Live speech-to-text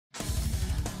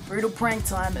Brutal Prank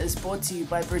Time is brought to you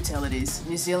by Brutalities,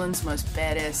 New Zealand's most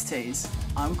badass tees.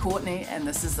 I'm Courtney and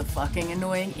this is the fucking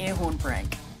annoying air horn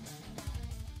prank.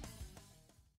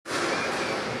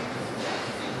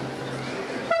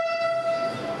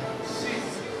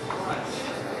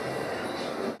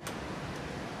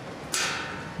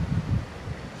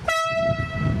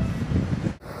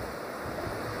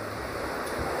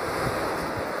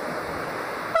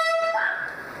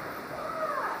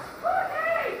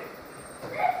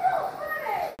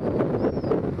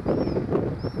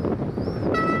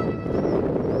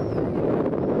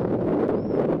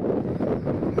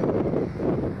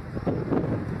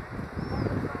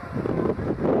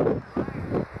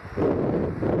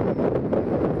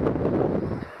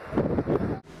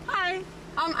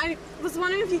 I was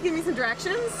wondering if you could give me some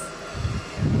directions.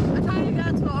 I'm trying to get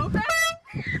out to an open.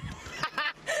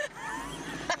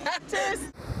 Cheers.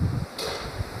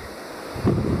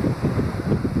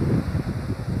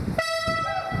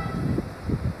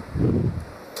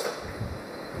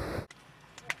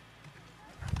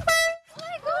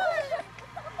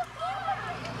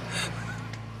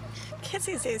 Kids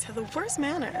these days have the worst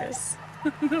manners.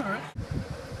 Alright.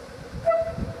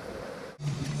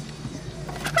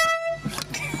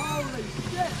 Holy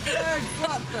shit, dude,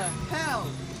 what the hell?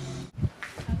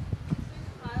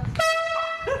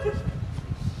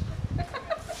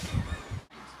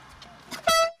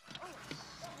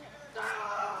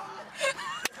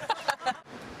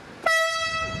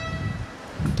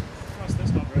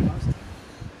 That's not very nice.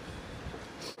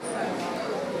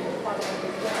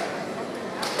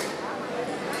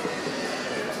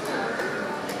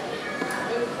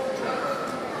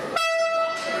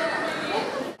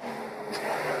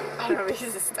 I don't know, this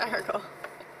is hysterical.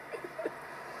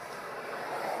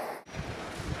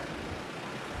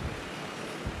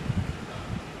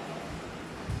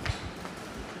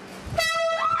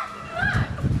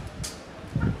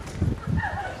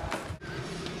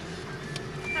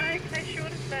 Hi, can I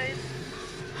short space?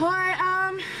 Hi,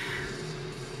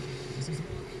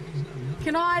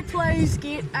 can I please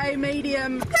get a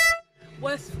medium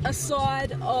with a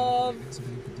side of,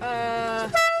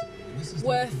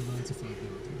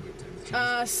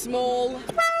 small,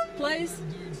 please?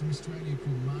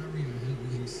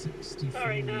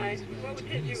 Sorry, no. What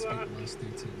did you want?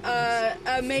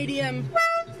 A medium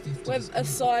with a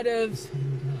side of,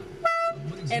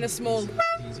 and a small. So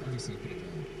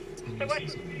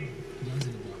what?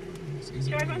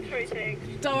 Do I run through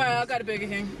things? Don't worry, I'll go to Burger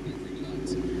King.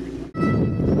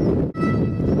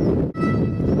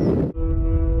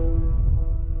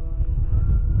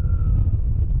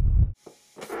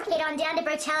 Head on down to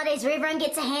Brutalities where everyone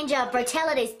gets a hand job.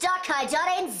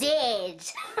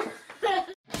 Brutalities.co.nz.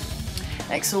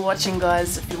 Thanks for watching,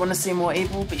 guys. If you want to see more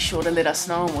evil, be sure to let us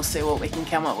know and we'll see what we can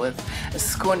come up with. This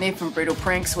is Courtney from Brutal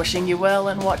Pranks wishing you well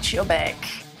and watch your back.